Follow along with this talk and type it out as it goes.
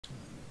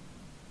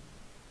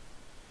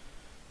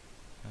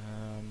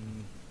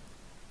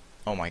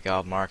Oh my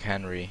god, Mark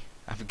Henry.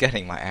 I'm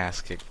getting my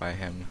ass kicked by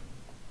him.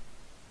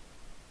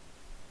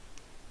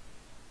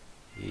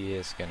 He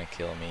is gonna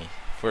kill me,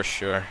 for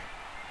sure.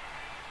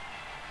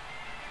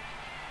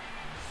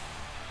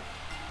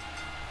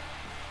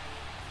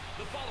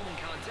 The following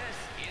contest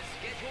is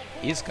scheduled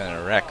for He's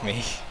gonna wreck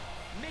me.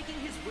 making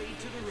his way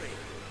to the ring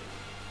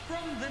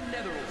from the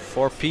Netherlands.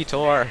 For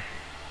Peter.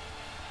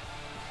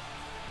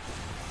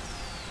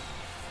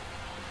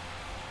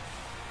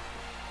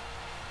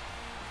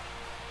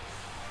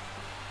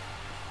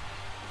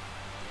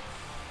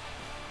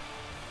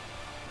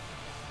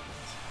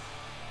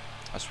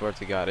 I swear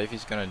to God, if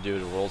he's gonna do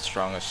the world's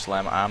strongest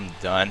slam, I'm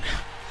done.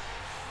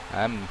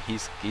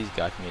 He's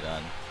got me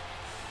done.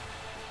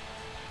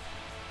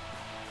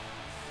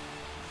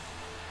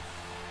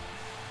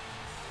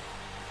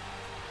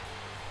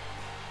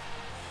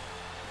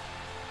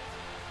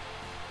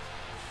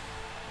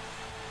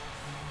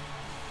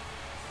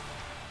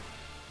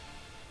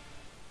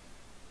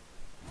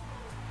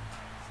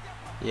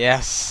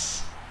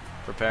 Yes.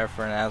 Prepare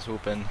for an ass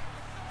whooping.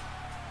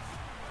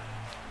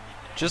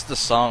 Just the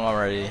song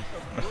already.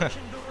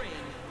 Approaching the ring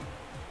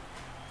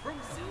from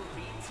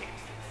Sylvie, Texas,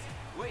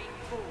 weighing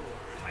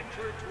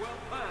 412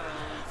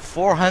 pounds.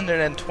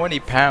 420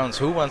 pounds.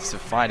 Who wants to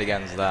fight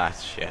against that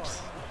shit?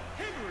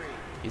 Henry.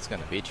 He's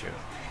gonna beat you.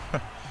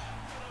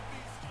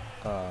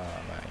 Oh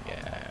my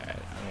god.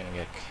 I'm gonna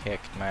get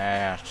kicked,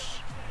 man.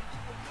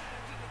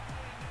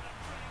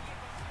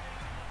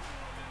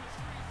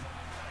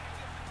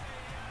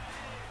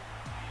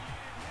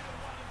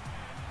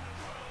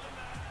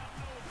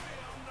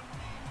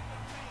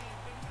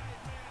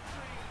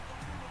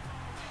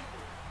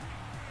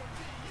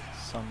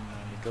 Somebody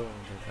go.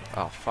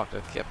 Oh fuck,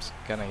 that kept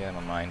gonna get in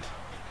my mind.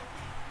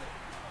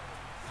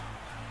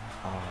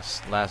 Oh,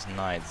 last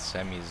night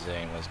Sami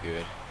Zayn was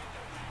good.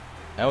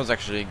 That was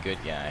actually a good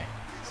guy,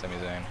 Sami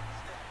Zayn.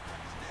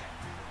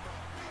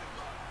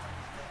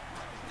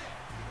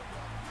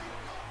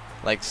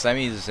 Like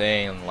Sami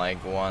Zayn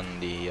like won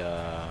the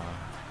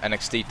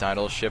NXT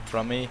title ship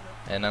from me,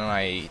 and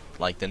then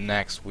like the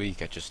next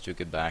week I just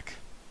took it back.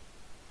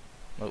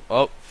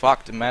 Oh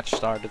fuck, the match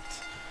started.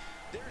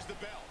 There's the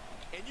bell,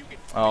 and you can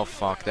Oh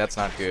fuck, that's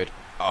not good.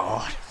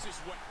 Oh, this is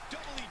what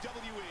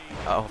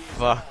WWE oh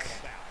fuck.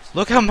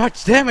 Look how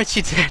much damage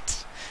he did!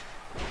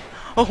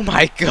 Oh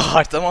my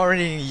god, I'm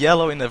already in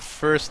yellow in the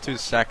first 2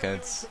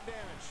 seconds.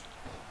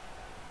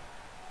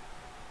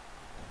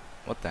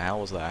 What the hell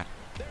was that?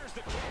 There's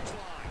the clothesline.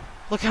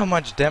 Look how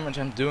much damage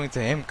I'm doing to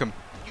him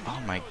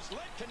oh my... His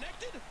leg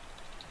connected.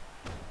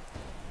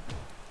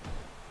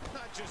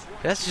 Not just one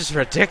That's just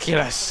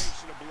ridiculous!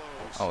 combination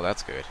of blows. Oh,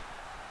 that's good.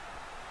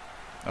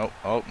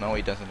 Oh, no,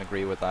 he doesn't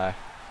agree with that.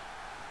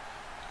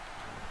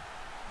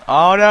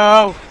 Oh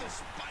no! The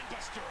spine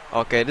buster.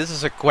 Okay, this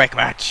is a quick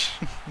match.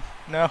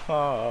 No.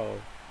 Oh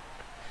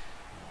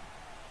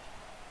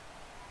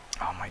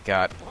my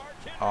god.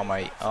 Oh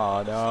my.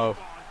 Oh no.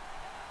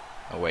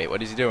 Oh wait,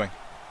 what is he doing?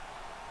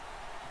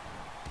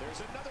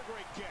 There's another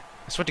great kick.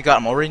 I swear to God,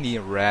 I'm already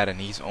in red and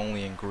he's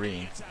only in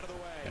green. Gets out of the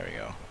way. There we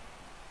go.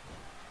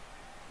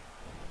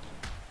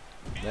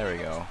 There we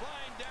go.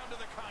 Flying down to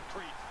the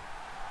concrete.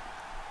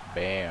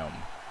 Bam.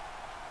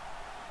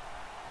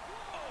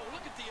 Oh,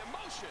 look at the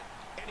emotion.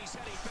 And he's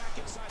heading back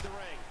inside the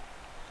ring.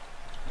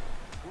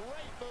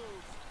 Great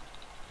move.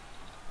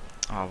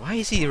 Oh, why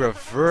is he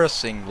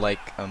reversing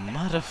like a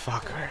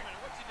motherfucker?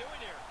 What's he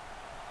doing here?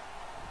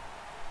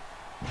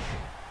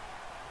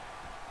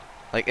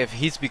 Like, if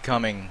he's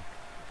becoming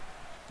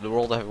the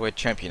World Heavyweight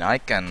Champion, I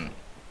can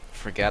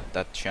forget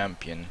that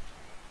champion.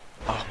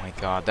 Oh my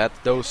god,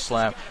 those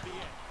slam.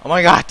 Oh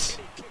my god!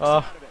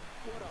 Oh,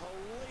 What a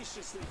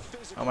hellaciously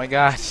physical oh my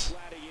god.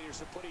 gladiators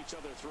have put each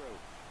other through.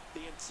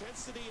 The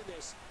intensity in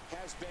this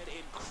has been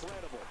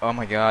incredible. Oh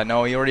my god,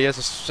 no, he already has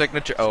a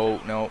signature.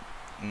 Oh, no.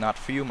 Not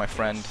for you, my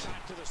friend.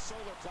 Shot to the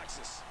solar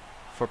plexus.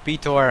 For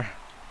Peter.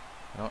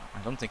 I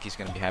don't think he's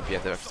gonna be happy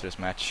after this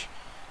match.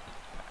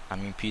 I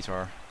mean,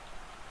 Peter.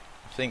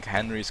 I think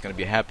Henry's gonna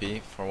be happy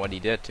for what he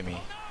did to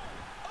me.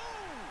 Oh!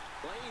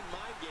 Playing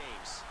mind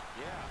games.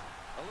 Yeah,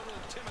 a little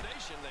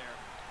intimidation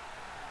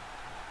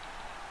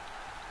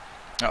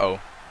there. Uh-oh. A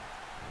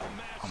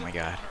Oh my massive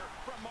god. counter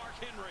from Mark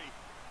Henry.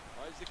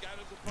 Why is the guy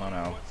to the Oh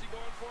no. What's he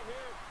going for here?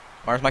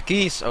 Where's my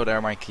keys? Oh, there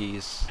are my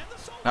keys. And the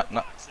solar Not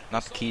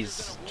plexus. the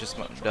keys, just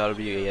my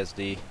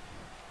WASD.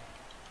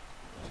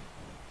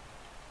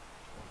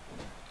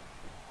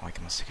 Oh, I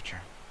got my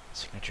signature.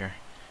 Signature.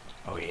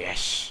 Oh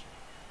yes.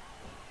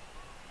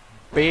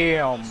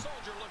 Bam. Soldier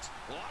looks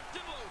locked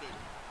and loaded.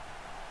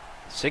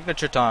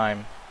 Signature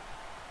time.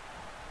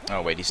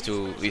 Oh wait, he's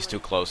too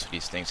close to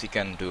these things. He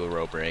can do a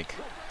row break.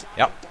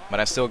 Yep, but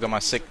I still got my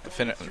I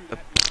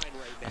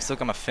still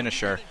got my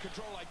finisher. In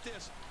control like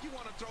this, you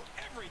want to throw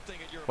everything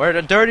at your Where are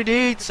the dirty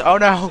deeds? Oh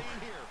no.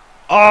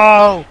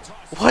 Oh,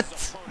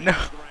 what? No.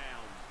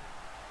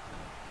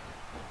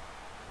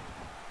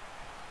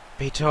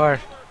 Peter.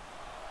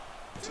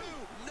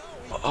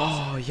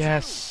 Oh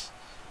yes.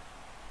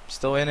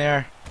 Still in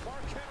there.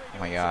 Oh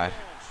my god.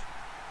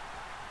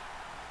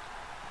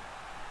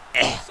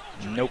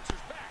 Nope.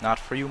 Not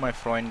for you, my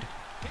friend.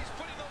 He's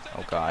putting those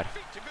Oh god.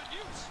 feet to good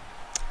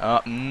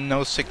use.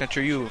 No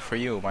signature you for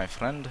you, my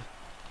friend.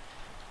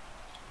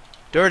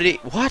 Dirty.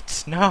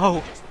 What?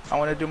 No. I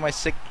want to do my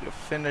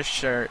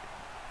finisher.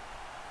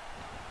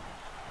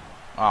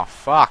 Oh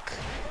fuck.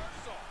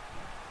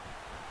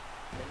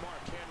 And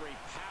Mark Henry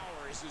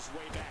powers his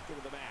way back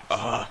into the match.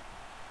 Ugh.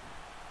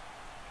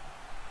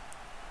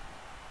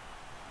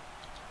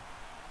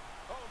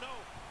 Oh no!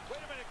 Wait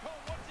a minute, Cole.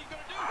 What's he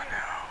gonna do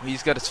here?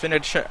 He's got his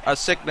finisher. A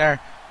signature.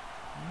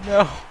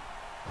 No.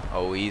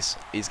 Oh, he's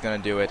gonna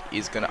do it.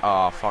 He's gonna.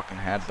 Oh, fucking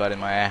headbutt in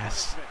my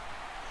ass.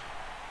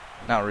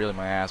 Not really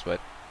my ass, but.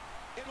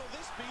 Will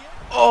this be it?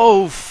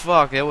 Oh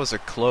fuck! That was a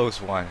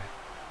close one.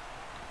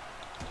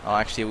 Oh,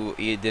 actually,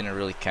 it didn't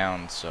really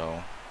count.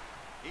 So.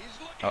 He's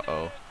looking Uh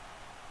oh. at it.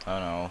 Oh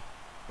no.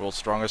 World's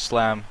Strongest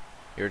Slam.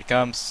 Here it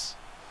comes.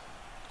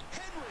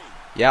 Henry.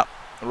 Yep.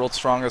 World's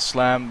Strongest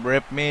Slam.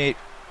 Rip me.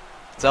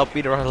 Tell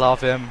Peter I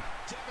love him.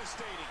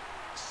 Devastating.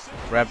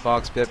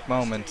 Redbox Big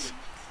Moment.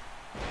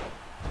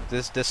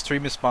 This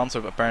stream is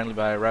sponsored apparently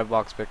by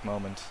Redbox Big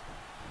Moment.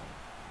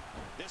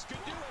 This could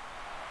do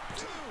it.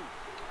 2.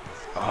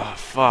 Oh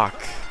fuck.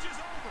 Match is over.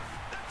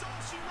 That's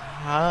all she wrote.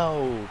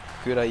 How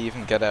could I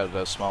even get out of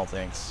those small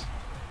things?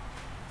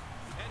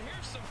 And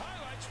here's some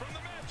highlights from the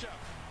matchup.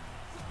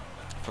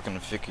 Fucking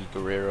Vicky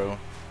Guerrero.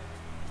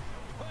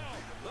 Well,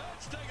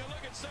 let's take a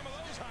look at some of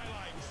those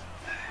highlights.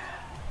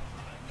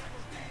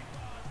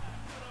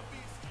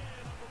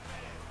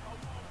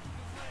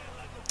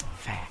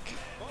 Fuck.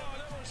 Oh,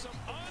 there were some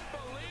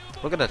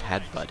unbelievable. Look at that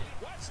headbutt.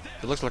 What's this?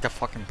 It looks like a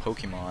fucking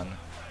Pokemon.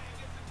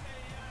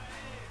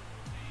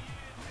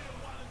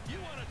 You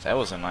wanna That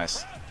was a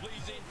nice crowd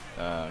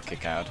pleasing?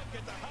 kick out.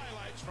 Look at the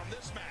highlights from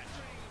this match.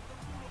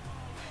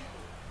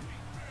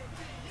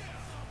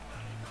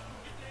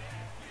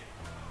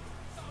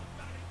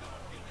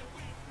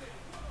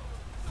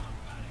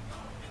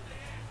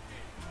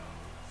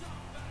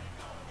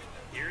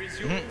 Here is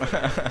your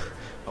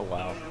Oh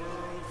wow.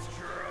 world's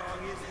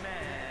strongest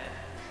man,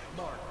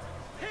 Mark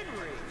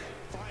Henry.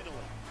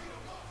 Finally,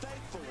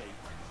 thankfully,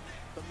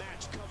 the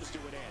match comes to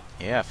an end.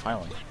 Yeah,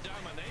 finally. Good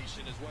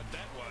domination is what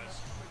that was.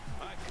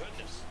 My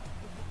goodness.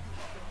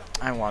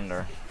 I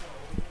wonder.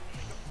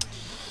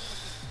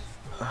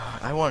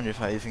 I wonder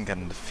if I even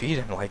can defeat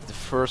him. Like, the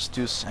first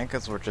 2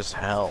 seconds were just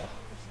hell.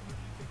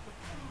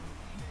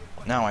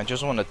 Now, I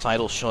just want a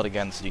title shot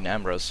against Dean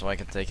Ambrose so I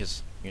can take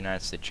his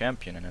United States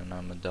champion and then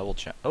I'm a double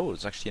champ. Oh,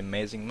 it's actually an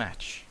amazing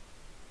match.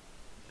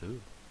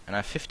 Ooh. And I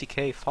have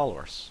 50k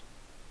followers.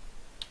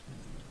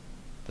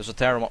 There's a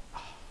terrible...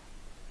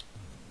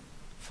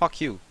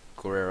 Fuck you,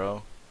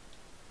 Guerrero.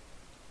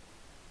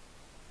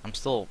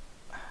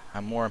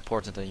 I'm more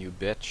important than you,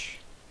 bitch.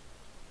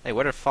 Hey,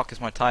 where the fuck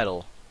is my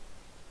title?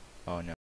 Oh no.